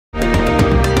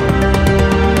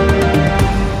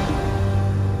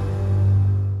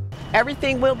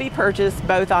Everything will be purchased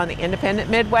both on the Independent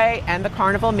Midway and the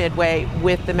Carnival Midway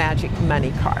with the Magic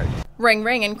Money Card. Ring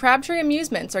Ring and Crabtree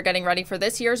Amusements are getting ready for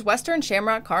this year's Western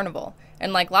Shamrock Carnival.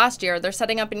 And like last year, they're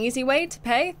setting up an easy way to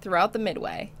pay throughout the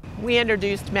Midway. We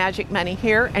introduced Magic Money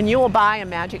here, and you will buy a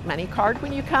Magic Money Card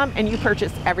when you come, and you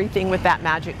purchase everything with that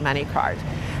Magic Money Card.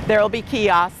 There will be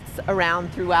kiosks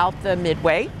around throughout the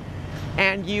Midway,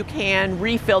 and you can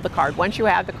refill the card. Once you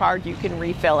have the card, you can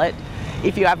refill it.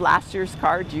 If you have last year's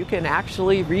card, you can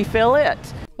actually refill it.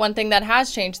 One thing that has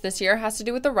changed this year has to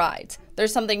do with the rides.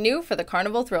 There's something new for the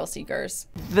Carnival thrill seekers.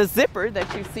 The zipper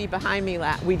that you see behind me,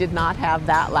 we did not have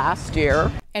that last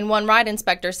year. And one ride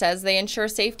inspector says they ensure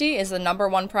safety is the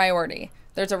 #1 priority.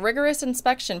 There's a rigorous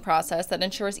inspection process that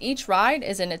ensures each ride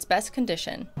is in its best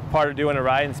condition. Part of doing a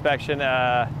ride inspection,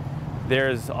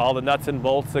 there's all the nuts and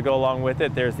bolts that go along with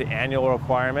it. There's the annual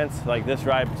requirements. Like this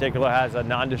ride in particular has a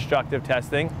non-destructive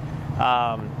testing.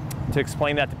 To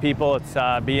explain that to people, it's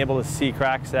being able to see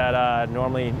cracks that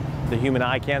normally the human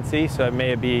eye can't see, so it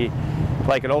may be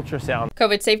like an ultrasound.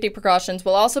 COVID safety precautions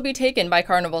will also be taken by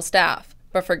Carnival staff,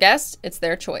 but for guests, it's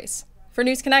their choice. For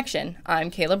News Connection,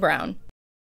 I'm Kayla Brown.